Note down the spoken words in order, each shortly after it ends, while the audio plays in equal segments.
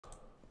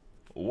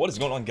What is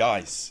going on,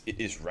 guys? It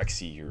is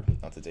Rexsi here.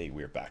 Now today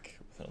we're back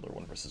with another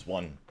 1 vs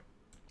 1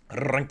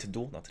 ranked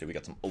duel. Now today we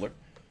got some Ullr.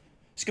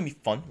 It's gonna be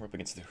fun. We're up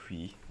against the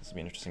Hui. This will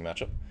be an interesting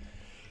matchup.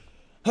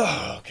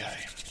 Okay,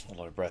 a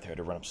lot of breath here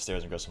to run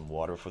upstairs and grab some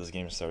water before this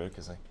game started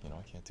because I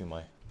can't do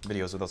my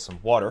videos without some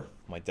water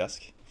on my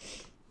desk.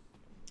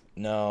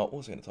 Now, what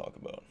was I gonna talk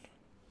about?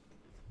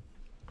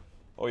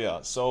 Oh yeah,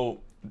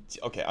 so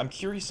okay, I'm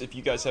curious if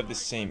you guys have the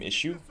same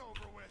issue.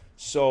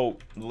 So,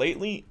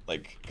 lately,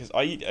 like, because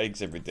I eat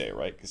eggs every day,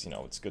 right? Because,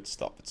 it's good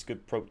stuff. It's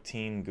good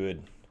protein,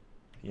 good,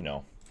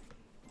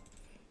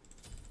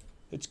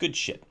 it's good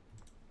shit.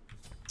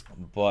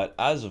 But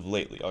as of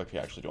lately, okay,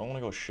 actually, do I want to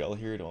go shell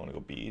here? Do I want to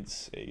go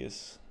beads?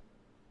 Aegis?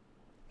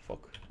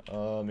 Fuck.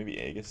 Maybe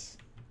Aegis.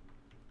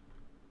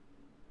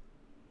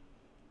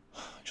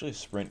 Actually,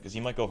 sprint, because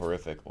he might go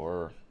horrific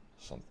or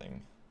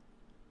something.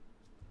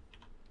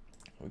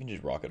 We can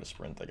just rock out a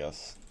sprint, I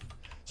guess.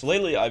 So,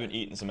 lately, I've been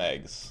eating some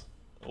eggs.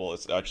 Well,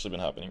 it's actually been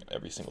happening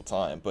every single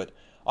time, but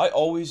I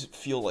always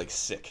feel like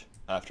sick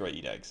after I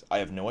eat eggs. I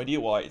have no idea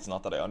why. It's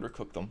not that I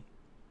undercook them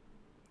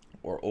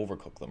or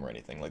overcook them or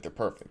anything. Like, they're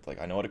perfect.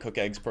 Like, I know how to cook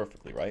eggs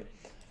perfectly, right?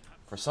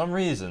 For some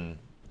reason,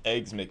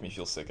 eggs make me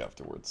feel sick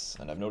afterwards.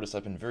 And I've noticed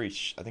I've been very...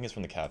 I think it's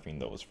from the caffeine,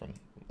 though. It's from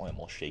why I'm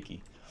all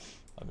shaky.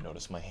 I've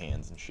noticed my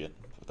hands and shit.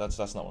 But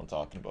that's not what I'm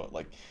talking about.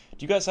 Like, do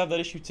you guys have that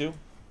issue, too?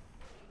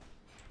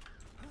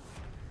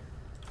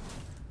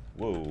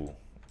 Whoa.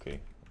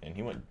 Okay. And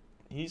he went...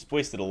 He's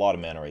wasted a lot of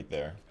mana right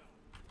there.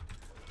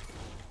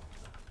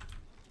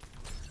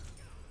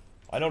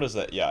 I noticed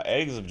that, yeah,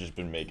 eggs have just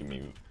been making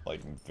me,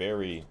 like,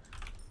 very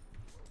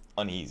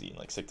uneasy,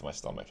 like, sick to my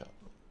stomach.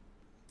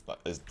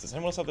 Does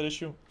anyone else have that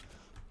issue?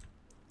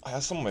 I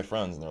asked some of my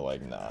friends, and they're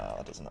like, nah,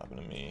 that doesn't happen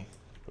to me.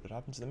 But it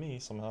happens to me,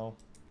 somehow.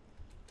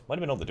 Might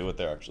have been able to do it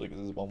there, actually,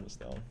 because his bomb was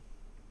down.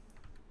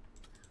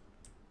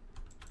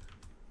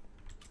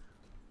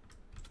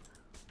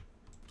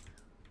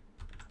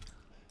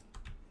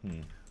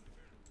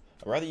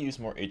 I'd rather use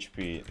more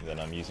HP than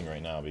I'm using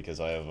right now because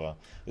I have,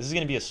 this is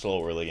going to be a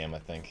slow early game, I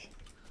think.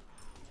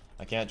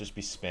 I can't just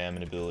be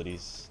spamming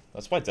abilities.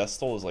 That's why Death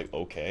Stole is, like,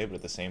 okay, but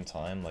at the same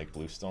time, like,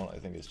 Bluestone, I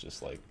think is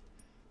just, like,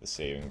 the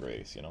saving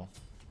grace, you know?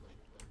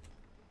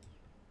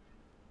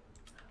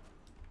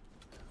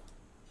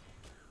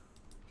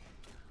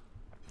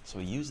 So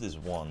we use this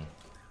one.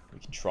 We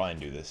can try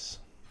and do this.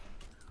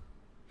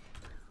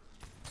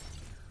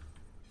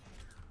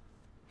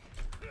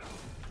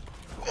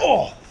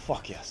 Oh,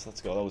 fuck yes,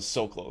 let's go. That was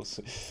so close.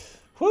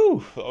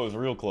 Whew, that was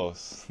real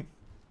close.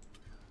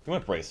 He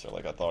went Bracer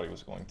like I thought he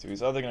was going to.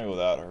 He's either going to go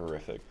that or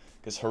Horrific.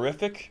 Because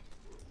Horrific,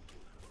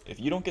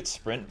 if you don't get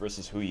Sprint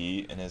versus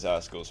Hui and his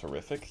ass goes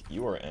Horrific,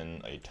 you are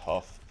in a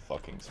tough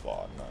fucking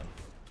spot, man.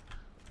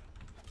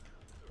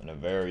 In a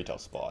very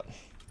tough spot.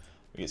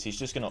 Because he's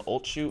just going to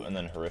ult you and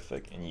then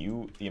Horrific, and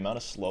the amount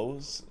of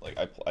slows, like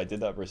I did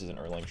that versus an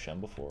Erlang Shen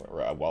before, or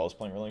while I was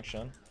playing Erlang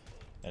Shen,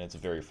 and it's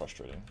very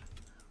frustrating.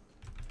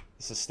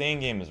 The sustain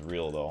game is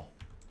real, though.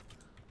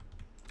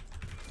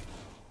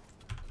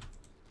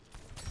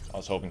 I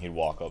was hoping he'd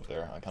walk up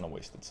there. I kind of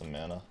wasted some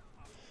mana.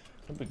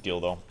 No big deal,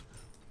 though.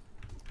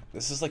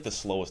 This is like the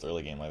slowest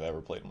early game I've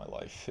ever played in my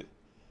life. There's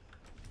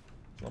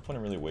no point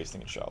in really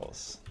wasting in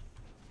shallows.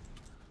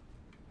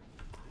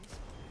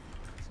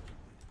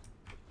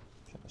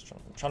 Okay,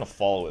 I'm trying to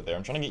follow it there.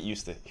 I'm trying to get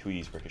used to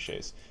Hui's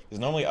ricochets. Because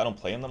normally I don't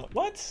play him that much.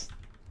 What?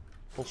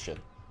 Bullshit.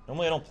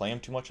 Normally I don't play him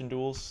too much in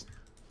duels.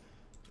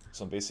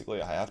 So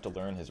basically, I have to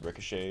learn his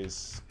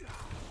ricochets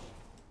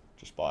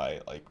just by,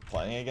 like,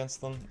 playing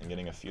against them and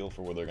getting a feel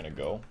for where they're going to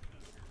go.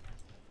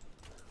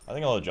 I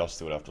think I'll adjust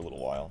to it after a little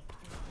while.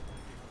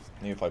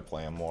 Maybe if I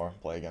play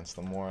against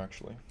them more,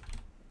 actually.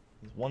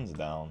 One's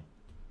down.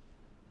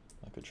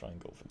 I could try and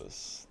go for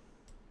this.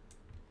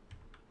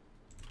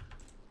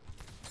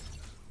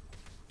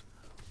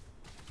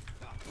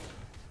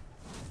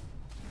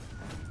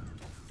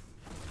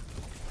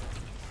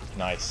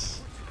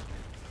 Nice.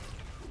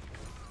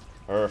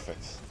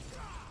 Perfect.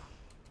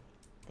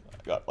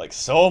 I got, like,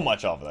 so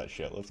much off of that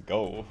shit. Let's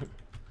go.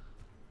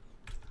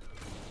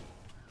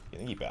 You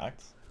think he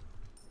backed?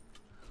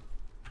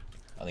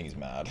 I think he's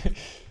mad.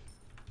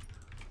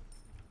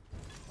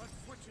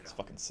 It's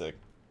fucking sick.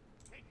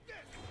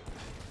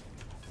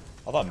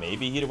 I thought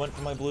maybe he'd have went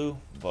for my blue,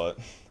 but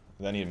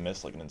then he'd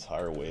missed, like, an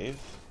entire wave.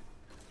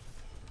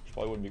 Which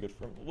probably wouldn't be good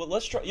for him. Well,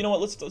 let's try. You know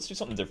what? Let's do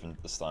something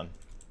different this time.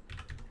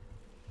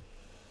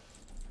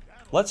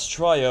 Let's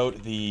try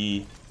out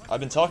the... I've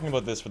been talking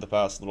about this for the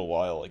past little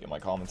while, like in my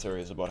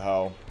commentaries, about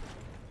how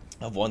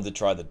I've wanted to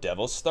try the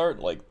Devos start,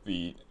 like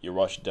you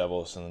rush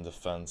Devos and then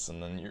defense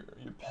and then your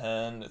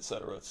pen,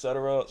 etc.,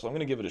 etc. So I'm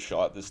gonna give it a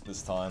shot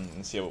this time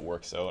and see how it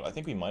works out. I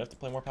think we might have to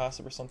play more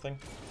passive or something.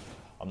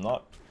 I'm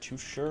not too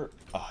sure.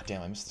 Ah, oh,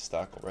 damn! I missed the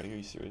stack already. Are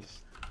you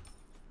serious? I'm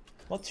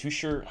not too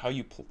sure how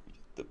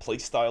the play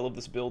style of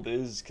this build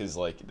is, because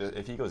like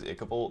if he goes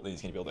Ickable, then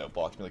he's gonna be able to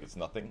outbox me like it's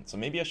nothing. So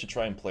maybe I should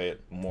try and play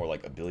it more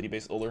like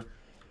ability-based Ullr,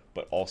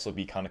 but also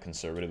be kind of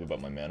conservative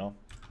about my mana,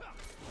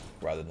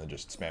 rather than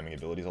just spamming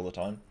abilities all the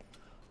time.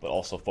 But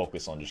also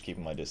focus on just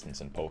keeping my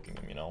distance and poking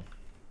him, you know?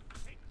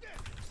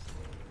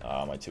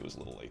 My 2 was a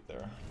little late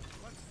there.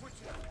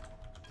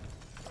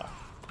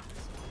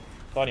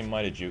 Thought he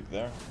might have juked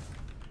there.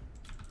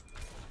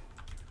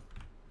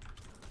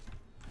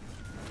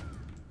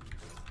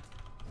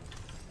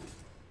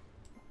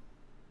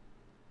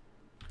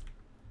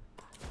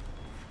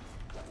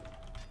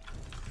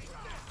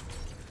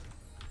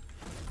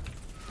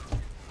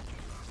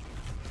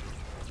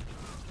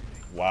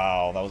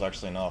 Wow, that was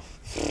actually enough.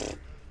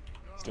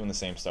 He's doing the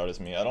same start as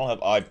me. I don't have...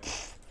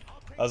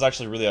 That was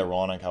actually really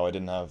ironic how I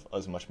didn't have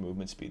as much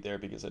movement speed there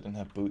because I didn't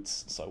have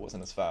boots, so I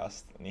wasn't as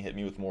fast. And he hit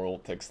me with more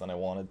ult ticks than I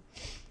wanted.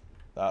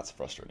 That's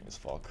frustrating as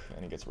fuck,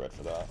 and he gets red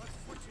for that.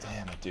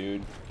 Damn it,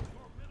 dude.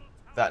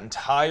 That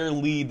entire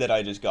lead that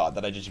I just got,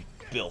 that I just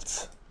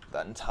built,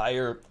 that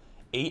entire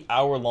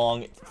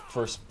 8-hour-long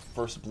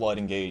first blood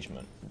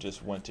engagement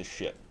just went to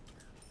shit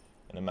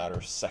in a matter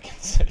of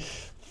seconds.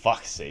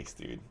 Fuck's sakes,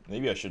 dude.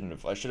 Maybe I shouldn't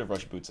have. I should have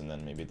rushed boots and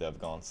then maybe Dev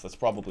gone. So that's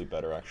probably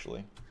better,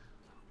 actually.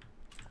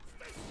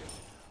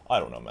 I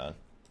don't know, man.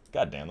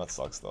 God damn, that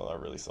sucks, though. That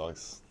really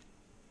sucks.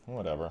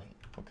 Whatever.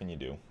 What can you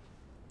do?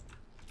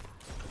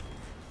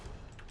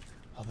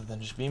 Other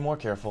than just be more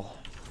careful.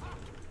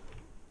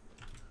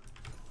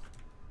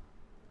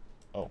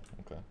 Oh,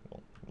 okay.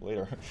 Well,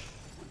 later. Okay,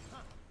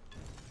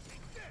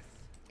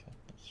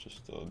 let's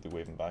just do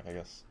wave him back, I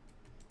guess.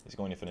 He's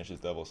going to finish his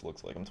Devils,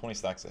 looks like. I'm 20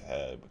 stacks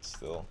ahead, but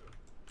still.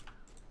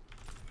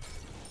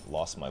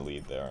 Lost my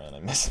lead there, and I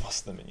missed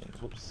most of the minions.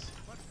 Whoops.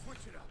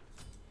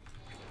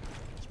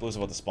 This blue's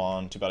about to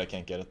spawn. Too bad I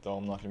can't get it, though.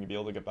 I'm not going to be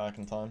able to get back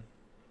in time.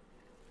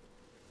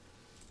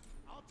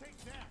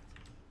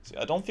 See,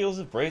 I don't feel as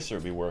if Bracer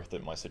would be worth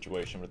it in my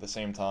situation, but at the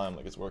same time,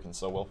 like, it's working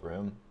so well for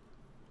him.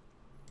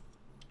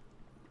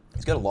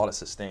 He's got a lot of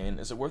sustain.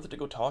 Is it worth it to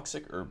go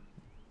Toxic or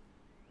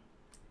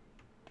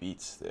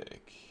Beat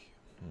Stick?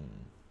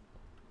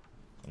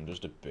 I'm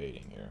just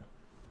debating here.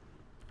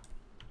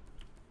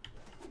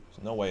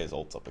 There's no way his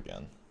ult's up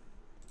again.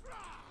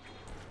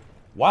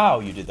 Wow,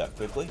 you did that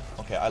quickly.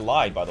 Okay, I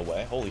lied, by the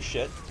way. Holy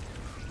shit.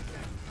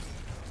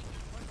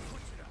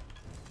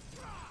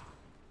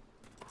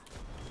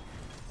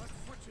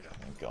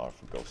 Thank God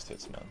for ghost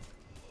hits, man.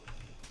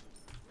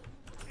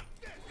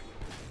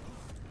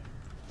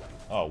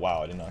 Oh,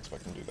 wow, I did not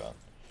expect him to do that.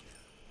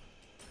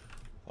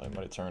 Thought he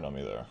might have turned on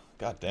me there.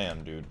 God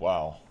damn, dude,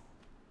 wow.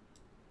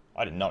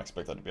 I did not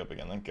expect that to be up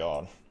again, thank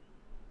God.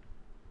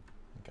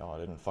 Thank God I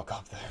didn't fuck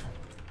up there.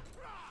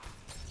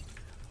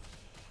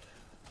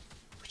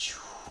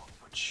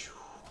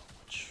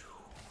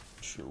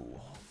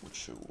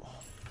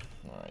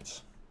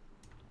 Alright.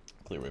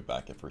 Clear way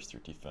back at first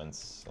 3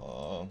 defense.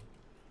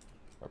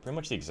 We're pretty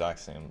much the exact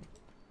same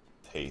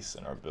pace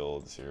in our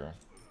builds here.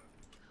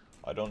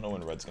 I don't know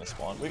when red's gonna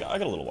spawn. I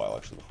got a little while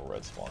actually before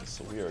red spawns,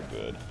 so we are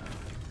good.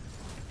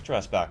 Put your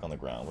ass back on the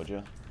ground, would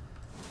you?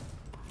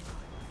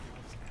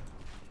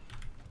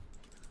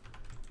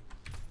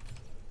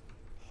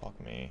 Fuck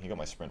me. He got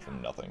my sprint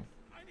from nothing.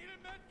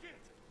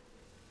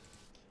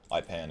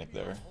 I panicked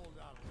there.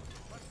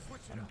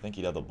 I didn't think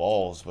he'd have the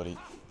balls, but he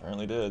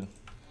apparently did.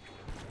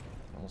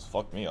 Almost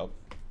fucked me up.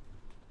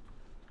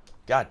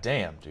 God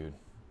damn, dude.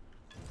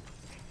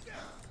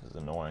 This is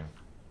annoying.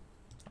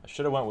 I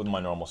should have went with my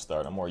normal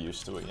start. I'm more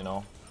used to it, you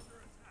know?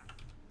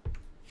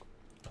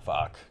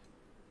 Fuck.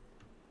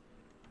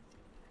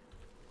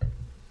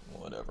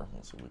 Whatever.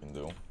 Let's see what we can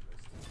do.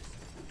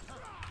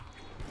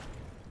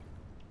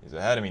 He's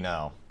ahead of me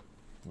now.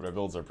 But our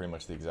builds are pretty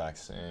much the exact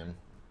same.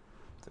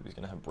 So he's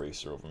gonna have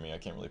Bracer over me. I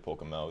can't really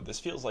poke him out. This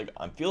feels like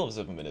I'm feeling as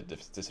if I'm at a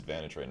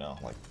disadvantage right now,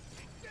 like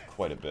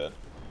quite a bit.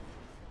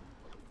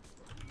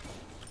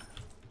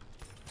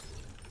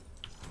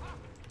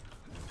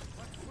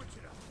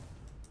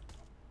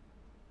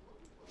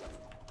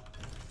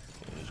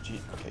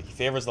 Okay, he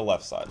favors the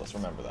left side. Let's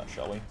remember that,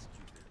 shall we?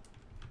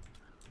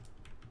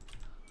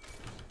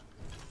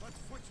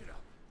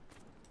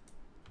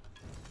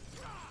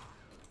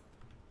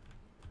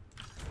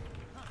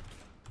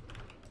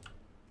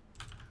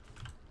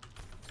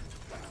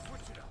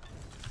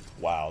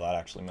 Wow, that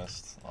actually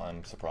missed.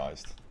 I'm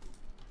surprised.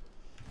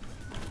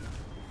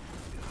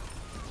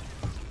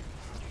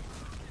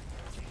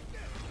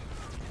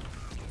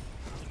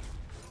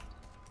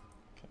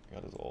 Okay,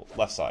 got his ult.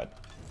 Left side.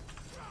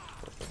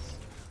 Perfect.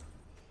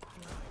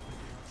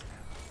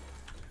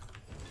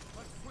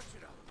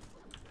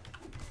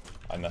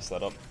 I messed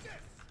that up.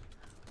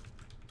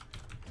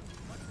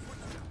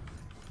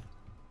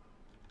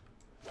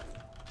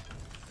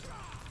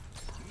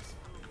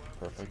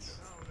 Perfect.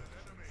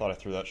 Thought I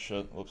threw that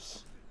shit.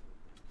 Whoops.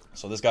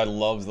 So this guy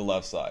loves the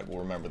left side. We'll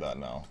remember that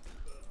now.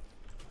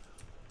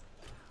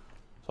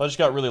 So I just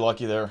got really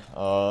lucky there.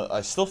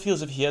 I still feel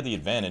as if he had the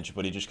advantage,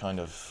 but he just kind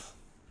of,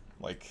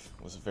 like,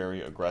 was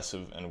very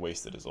aggressive and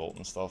wasted his ult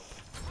and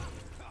stuff.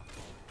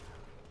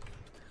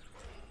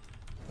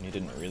 And he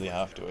didn't really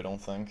have to, I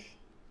don't think.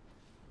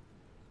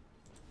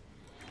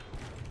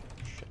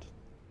 Shit.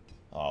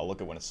 Oh,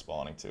 look at when it's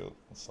spawning too.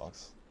 That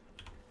sucks.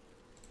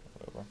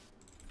 Whatever.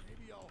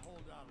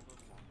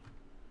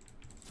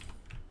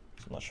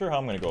 I'm not sure how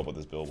I'm going to go about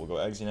this build. We'll go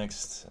Eggsy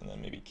next, and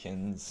then maybe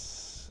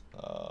Kins,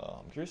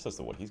 I'm curious as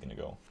to what he's gonna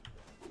go.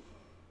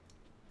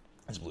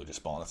 His blue just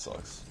spawned, it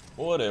sucks.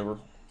 Whatever.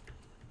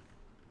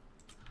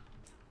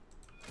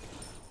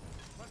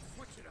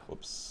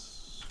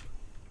 Whoops.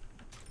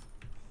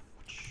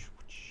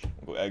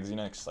 We'll go Eggsy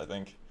next, I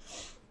think.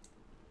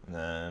 And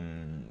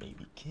then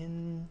maybe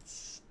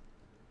Kins.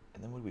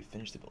 And then what do we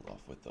finish the build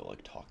off with though?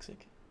 Like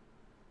Toxic?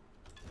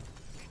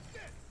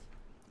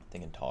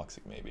 Thinking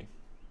Toxic maybe.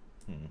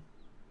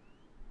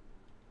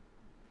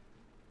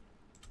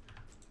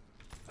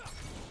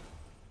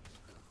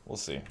 We'll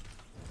see.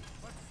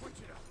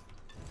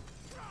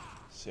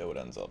 See how it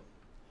ends up.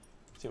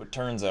 See how it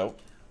turns out.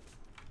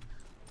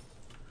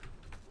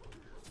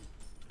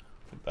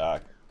 Get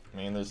back. I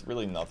mean, there's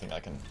really nothing I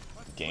can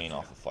gain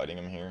off of fighting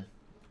him here.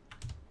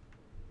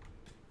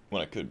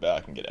 When I could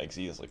back and get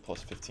Eggsy is like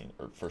plus 15,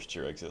 or first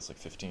tier Eggsy is like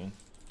 15.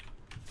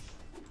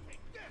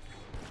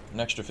 An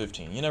extra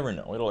 15. You never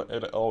know.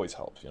 It always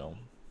helps, you know.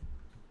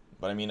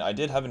 But I mean, I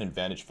did have an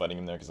advantage fighting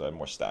him there because I had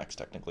more stacks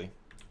technically.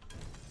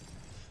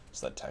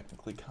 So that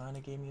technically kind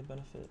of gave me a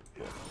benefit.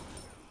 But...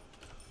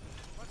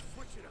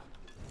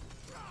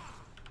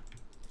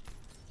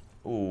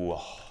 ooh,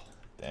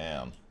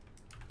 damn.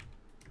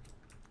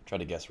 Try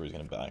to guess where he's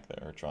gonna back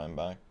there, or try and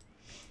back.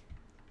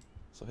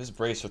 So his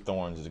Brace of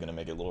Thorns is gonna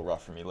make it a little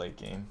rough for me late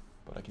game,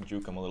 but I can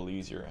juke him a little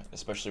easier,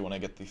 especially when I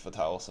get the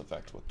Fatalis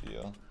effect with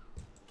the.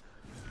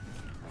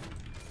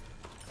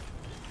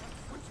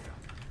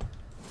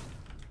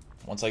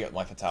 Once I get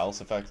my Fatalis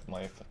effect,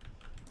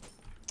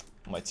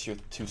 my tier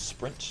 2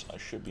 sprint, I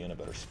should be in a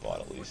better spot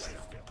at least.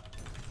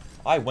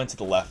 I went to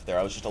the left there.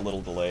 I was just a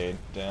little delayed.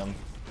 Damn.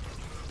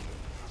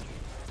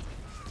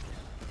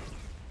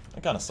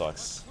 That kind of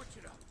sucks.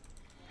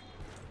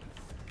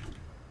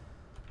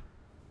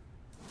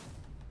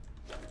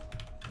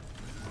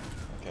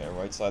 Okay,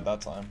 right side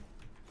that time.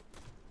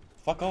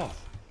 Fuck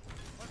off.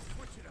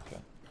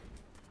 Okay.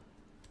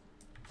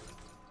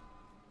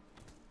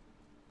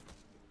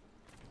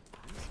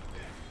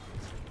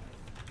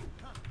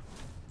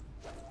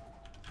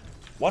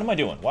 What am I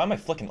doing? Why am I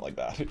flicking it like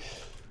that?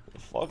 The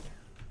fuck?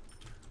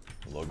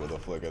 Look at the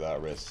flick of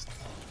that wrist.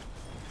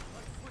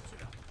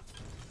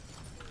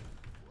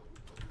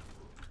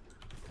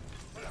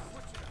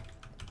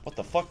 What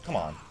the fuck? Come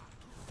on.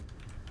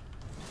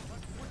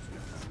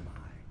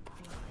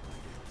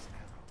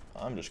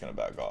 I'm just gonna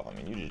back off. I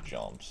mean, you just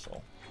jumped,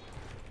 so...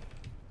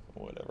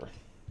 whatever.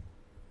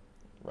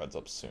 Red's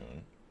up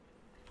soon.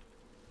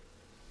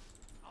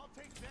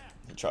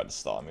 He tried to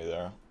stop me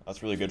there.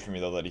 That's really good for me,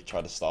 though, that he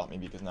tried to stop me,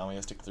 because now he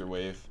has to clear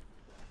wave.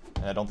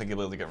 And I don't think he'll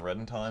be able to get red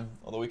in time.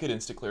 Although we could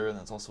insta-clear, and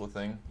that's also a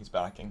thing. He's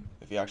backing.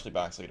 If he actually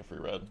backs, I get a free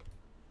red.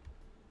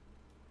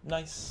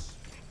 Nice.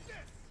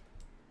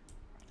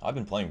 I've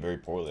been playing very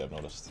poorly, I've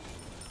noticed.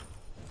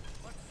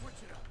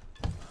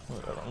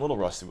 Whatever. I'm a little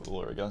rusty with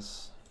Ullr, I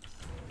guess.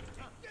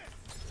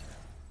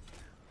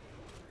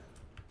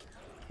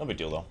 No big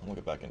deal, though. We'll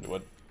get back into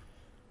it.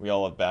 We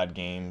all have bad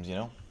games, you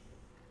know?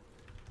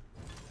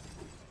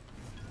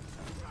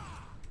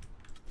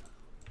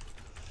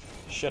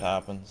 Shit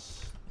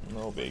happens.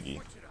 No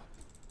biggie.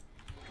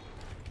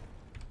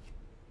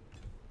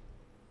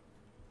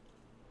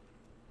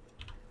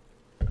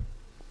 He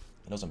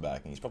knows I'm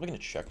backing. He's probably going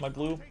to check my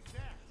blue.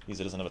 Because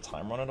he doesn't have a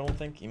time run, I don't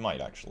think. He might,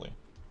 actually.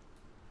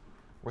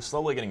 We're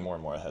slowly getting more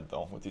and more ahead,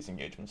 though, with these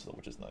engagements, though,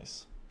 which is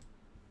nice.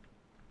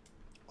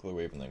 Clear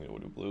wave and then go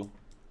to blue.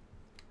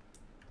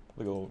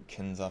 Probably go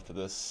Kins after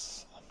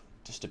this. I'm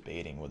just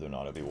debating whether or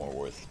not it'd be more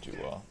worth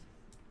to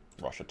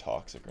rush a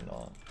Toxic or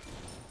not.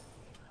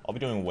 I'll be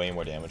doing way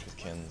more damage with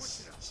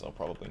Kins, so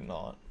probably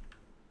not.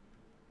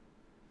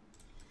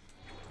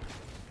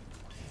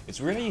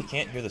 It's weird how you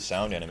can't hear the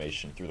sound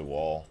animation through the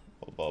wall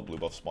of blue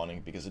buff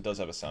spawning, because it does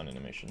have a sound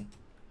animation.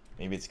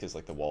 Maybe it's because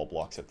like the wall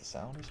blocks out the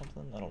sound or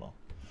something? I don't know.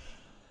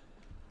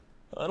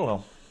 I don't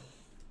know.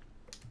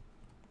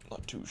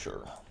 Not too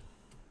sure.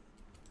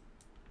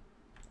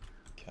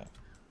 Okay.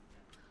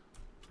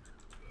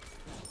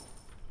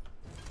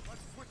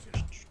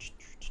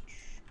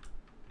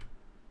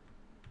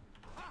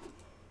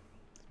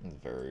 It's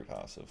very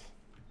passive.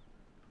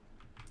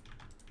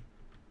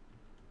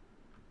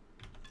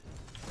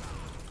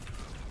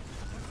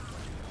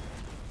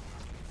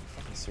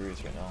 Fucking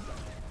serious right now.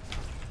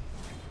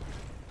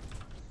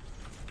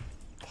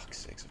 Fuck's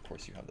sakes, of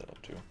course you have that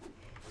up too.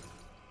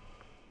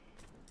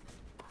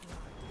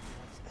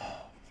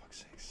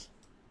 Fuck's sakes.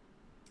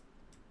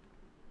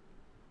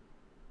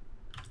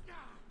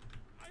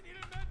 I need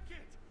a med kit.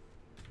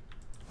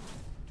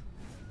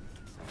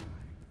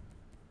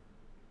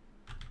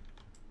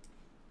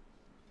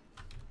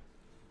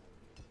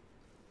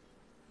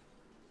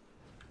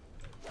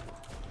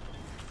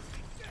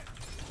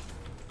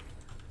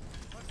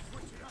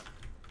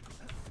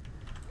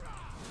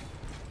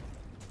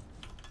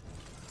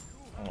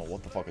 I don't know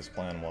what the fuck his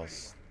plan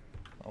was.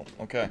 Oh,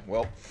 okay,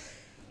 well,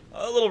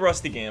 a little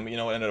rusty game, but you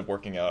know, it ended up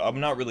working out. I'm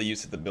not really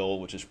used to the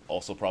build, which is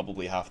also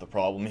probably half the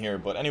problem here.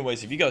 But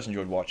anyways, if you guys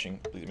enjoyed watching,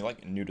 please leave me a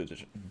like. New to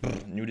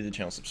the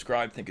channel,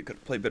 subscribe. Think it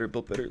could play better,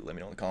 built better? Let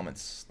me know in the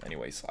comments.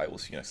 Anyways, I will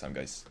see you next time,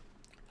 guys.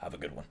 Have a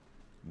good one.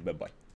 Bye-bye.